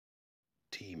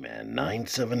TMNT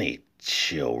 978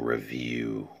 Chill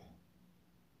Review.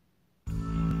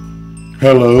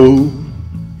 Hello,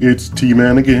 it's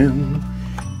T-Man again.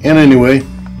 And anyway,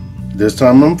 this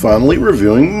time I'm finally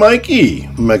reviewing Mikey,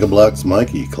 Mega Bloks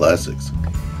Mikey Classics.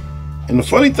 And the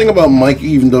funny thing about Mikey,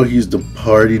 even though he's the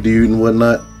party dude and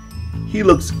whatnot, he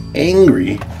looks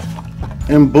angry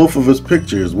in both of his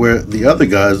pictures, where the other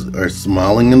guys are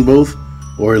smiling in both,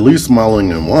 or at least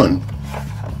smiling in one.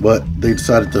 But they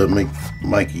decided to make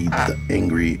Mikey the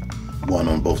angry one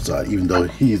on both sides, even though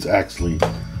he's actually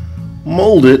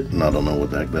molded, and I don't know what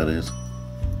the heck that is,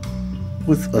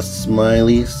 with a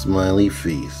smiley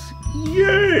face.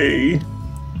 Yay!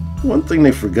 One thing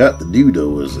they forgot to do though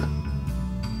was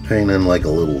paint in like a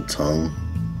little tongue.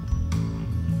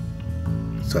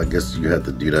 So I guess you have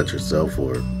to do that yourself,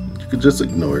 or you could just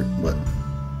ignore it. But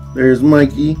there's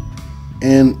Mikey,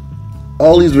 and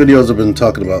all these videos have been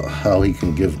talking about how he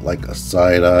can give like a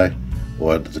side eye,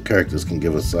 or the characters can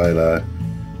give a side eye.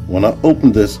 When I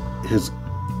opened this, his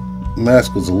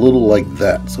mask was a little like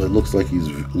that, so it looks like he's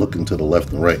looking to the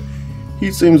left and right.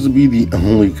 He seems to be the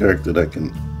only character that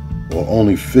can, or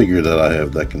only figure that I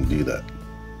have that can do that.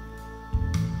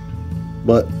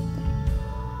 But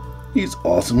he's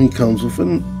awesome. He comes with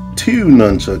two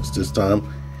nunchucks this time.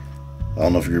 I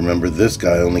don't know if you remember, this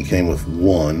guy only came with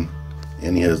one,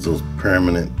 and he has those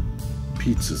permanent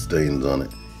pizza stains on it.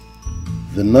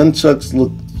 The nunchucks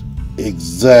look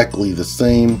exactly the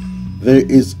same. There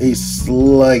is a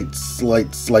slight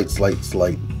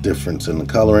difference in the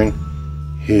coloring.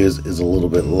 His is a little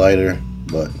bit lighter,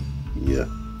 but yeah.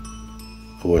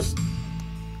 Of course,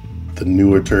 the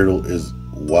newer turtle is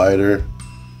wider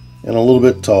and a little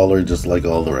bit taller, just like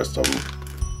all the rest of them.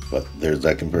 But there's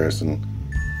that comparison.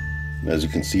 As you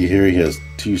can see here, he has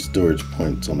two storage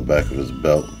points on the back of his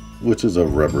belt, which is a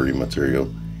rubbery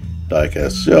material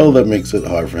die-cast shell that makes it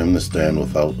hard for him to stand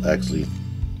without actually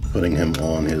putting him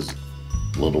on his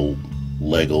little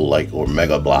Lego-like or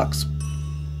Mega Bloks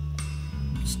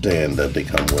stand that they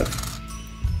come with.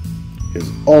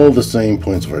 Here's all the same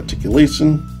points of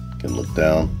articulation. Can look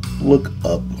down, look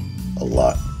up a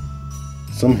lot.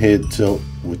 Some head tilt,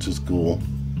 which is cool.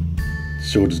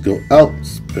 Shoulders go out,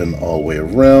 spin all the way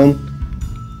around.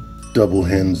 Double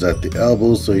hinge at the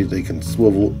elbows so they can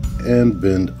swivel and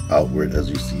bend outward, as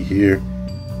you see here.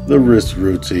 The wrist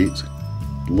rotates.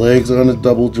 Legs on a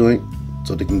double joint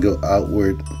so they can go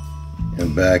outward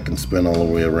and back and spin all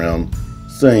the way around.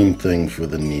 Same thing for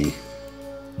the knee.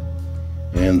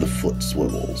 And the foot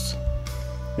swivels.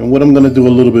 And what I'm going to do a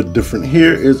little bit different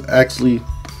here is actually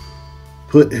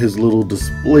put his little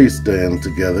display stand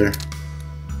together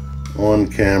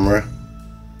on camera.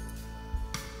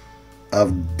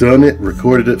 I've done it,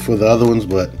 recorded it for the other ones,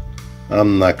 but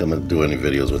I'm not going to do any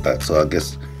videos with that, so I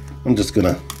guess I'm just going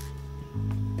to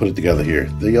put it together here.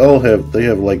 They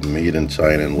have like made in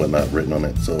China and whatnot written on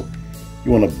it, so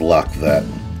you want to block that.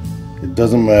 It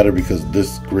doesn't matter, because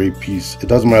this gray piece, it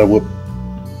doesn't matter what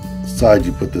side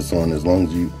you put this on, as long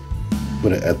as you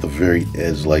put it at the very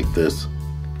edge like this,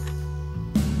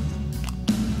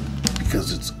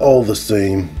 because it's all the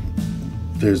same.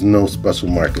 There's no special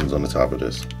markings on the top of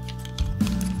this.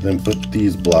 Then put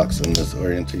these blocks in this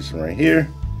orientation right here.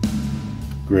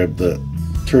 Grab the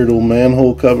turtle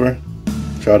manhole cover.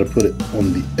 Try to put it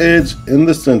on the edge in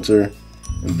the center.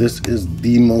 And this is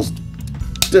the most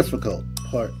difficult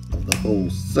part of the whole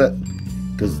set,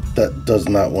 because that does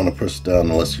not want to push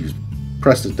down unless you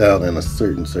press it down in a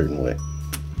certain way.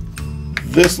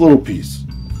 This little piece,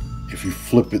 if you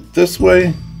flip it this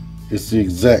way, it's the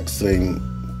exact same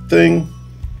thing,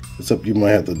 except you might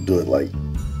have to do it like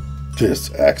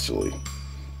this actually.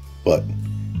 But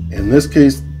in this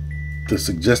case, the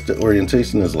suggested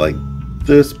orientation is like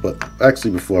this. But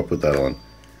actually, before I put that on,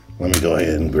 let me go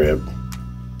ahead and grab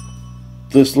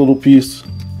this little piece,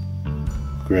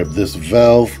 grab this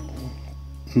valve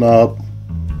knob,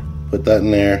 put that in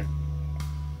there.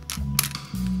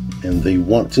 And they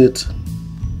want it,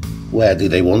 where do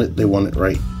they want it? They want it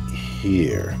right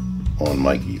here on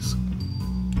Mikey's.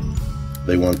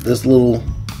 They want this little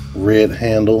red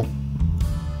handle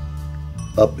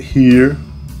up here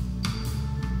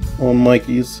on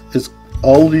Mikey's.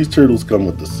 All these turtles come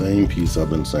with the same piece. I've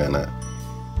been saying that.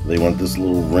 They want this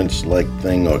little wrench like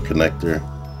thing or connector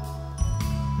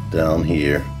down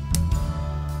here.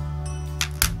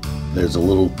 There's a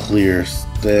little clear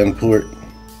stand port.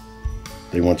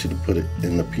 They want you to put it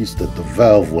in the piece that the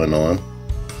valve went on,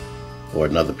 or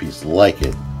another piece like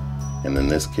it. And in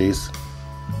this case,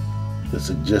 the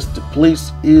suggested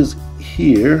place is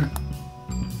here.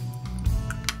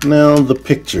 Now the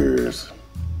pictures.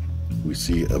 We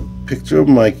see a picture of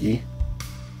Mikey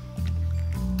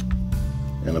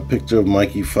and a picture of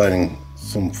Mikey fighting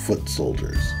some foot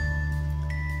soldiers.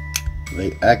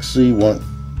 They actually want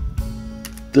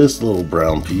this little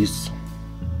brown piece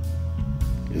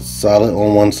is solid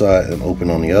on one side and open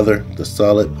on the other. The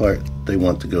solid part they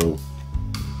want to go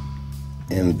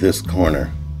in this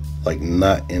corner, like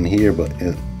not in here but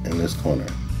in this corner.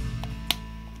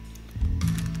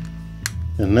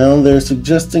 And now they're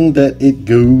suggesting that it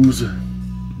goes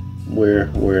where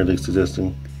are they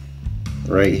suggesting?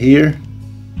 Right here,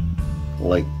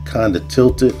 like kind of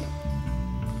tilted,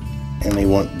 and they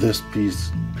want this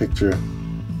picture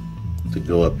to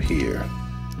go up here.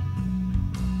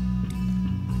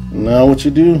 Now what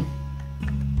you do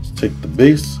is take the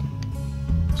base,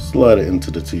 slide it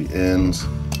into the two ends,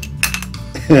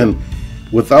 and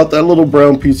without that little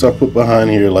brown piece I put behind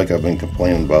here, like I've been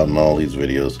complaining about in all these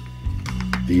videos,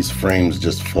 these frames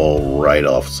just fall right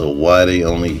off. So why they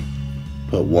only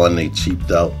put one, they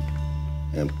cheaped out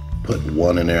and put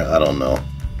one in there, I don't know.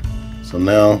 So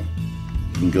now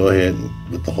you can go ahead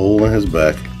with the hole in his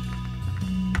back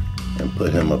and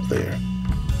put him up there,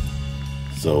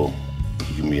 so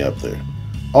he can be up there.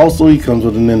 Also, he comes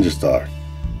with a ninja star.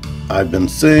 I've been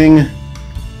saying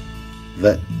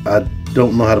that I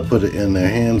don't know how to put it in their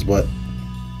hands, but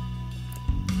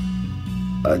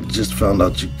I just found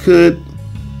out you could.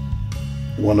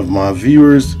 One of my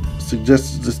viewers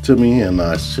suggested this to me, and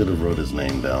I should have wrote his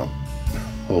name down.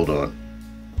 Hold on.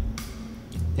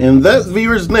 And that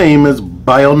viewer's name is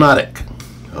Bionotic.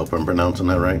 I hope I'm pronouncing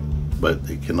that right, but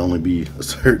it can only be a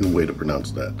certain way to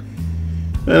pronounce that.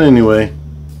 And anyway,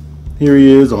 here he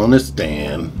is on his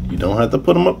stand. You don't have to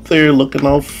put him up there looking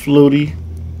all floaty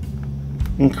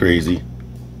and crazy.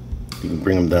 You can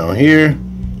bring him down here.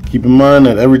 Keep in mind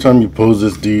that every time you pose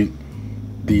this dude,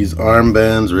 these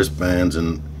armbands, wristbands,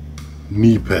 and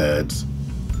knee pads,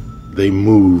 they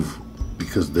move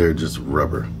because they're just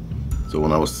rubber. So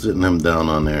when I was sitting him down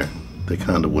on there, they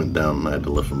kind of went down and I had to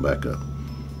lift them back up.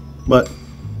 But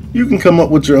you can come up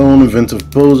with your own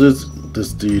inventive poses.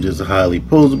 This dude is highly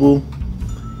posable.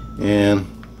 And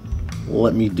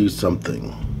let me do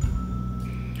something.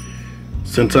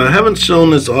 Since I haven't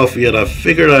shown this off yet, I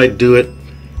figured I'd do it.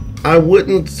 I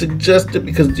wouldn't suggest it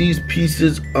because these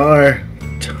pieces are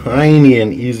tiny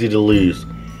and easy to lose.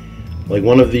 Like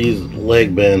one of these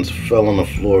leg bands fell on the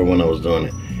floor when I was doing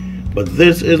it. But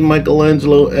this is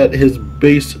Michelangelo at his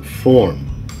base form.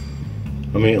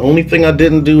 I mean, only thing I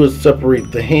didn't do is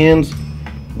separate the hands,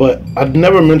 but I've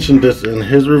never mentioned this in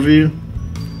his review,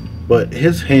 but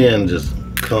his hand just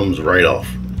comes right off.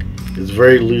 It's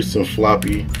very loose and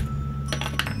floppy.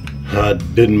 I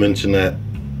didn't mention that.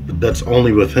 That's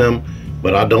only with him,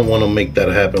 but I don't want to make that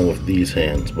happen with these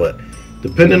hands. But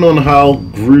depending on how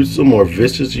gruesome or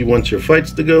vicious you want your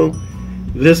fights to go,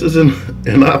 this is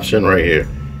an option right here.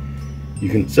 You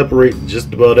can separate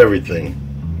just about everything.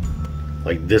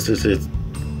 Like this is his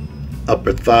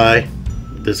upper thigh,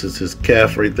 this is his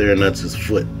calf right there, and that's his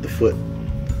foot. The foot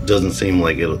doesn't seem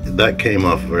like it'll, that came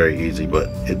off very easy, but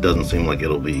it doesn't seem like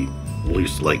it'll be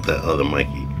loose like that other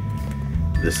Mikey.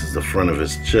 This is the front of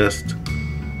his chest.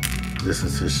 This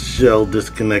is his shell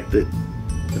disconnected.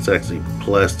 It's actually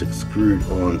plastic screwed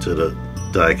onto the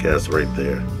die cast right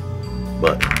there.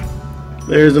 But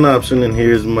there's an option, and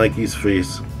here's Mikey's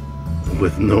face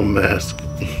with no mask.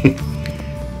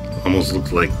 Almost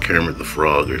looks like Kermit the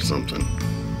Frog or something.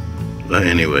 But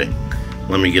anyway,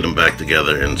 let me get them back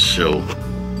together and show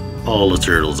all the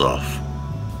turtles off.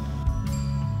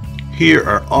 Here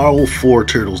are all 4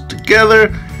 turtles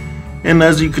together, and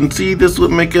as you can see, this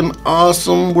would make an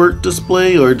awesome work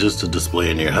display or just a display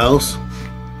in your house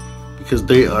because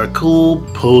they are cool,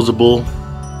 posable,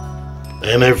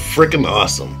 and they're freaking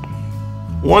awesome.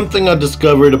 One thing I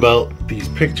discovered about these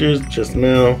pictures just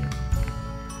now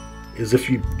is if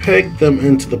you peg them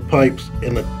into the pipes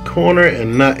in the corner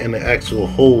and not in the actual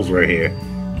holes right here,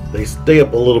 they stay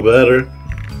up a little better.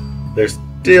 They're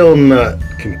still not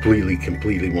completely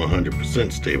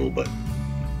 100% stable, but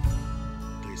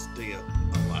they stay up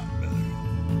a lot better.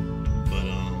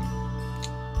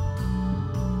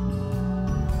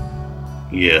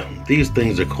 But yeah, these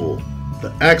things are cool.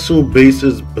 The actual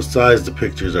bases besides the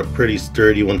pictures are pretty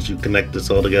sturdy once you connect this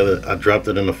all together. I dropped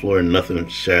it on the floor and nothing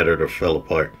shattered or fell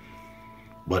apart.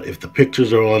 But if the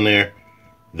pictures are on there,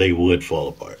 they would fall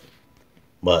apart.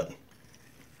 But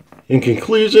in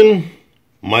conclusion,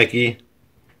 Mikey,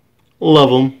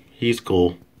 love him. He's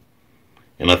cool.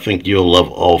 And I think you'll love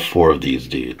all 4 of these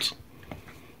dudes.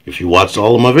 If you watched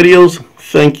all of my videos,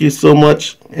 thank you so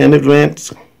much in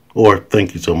advance. Or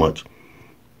thank you so much.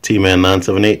 TMNT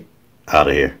 978. Out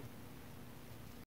of here.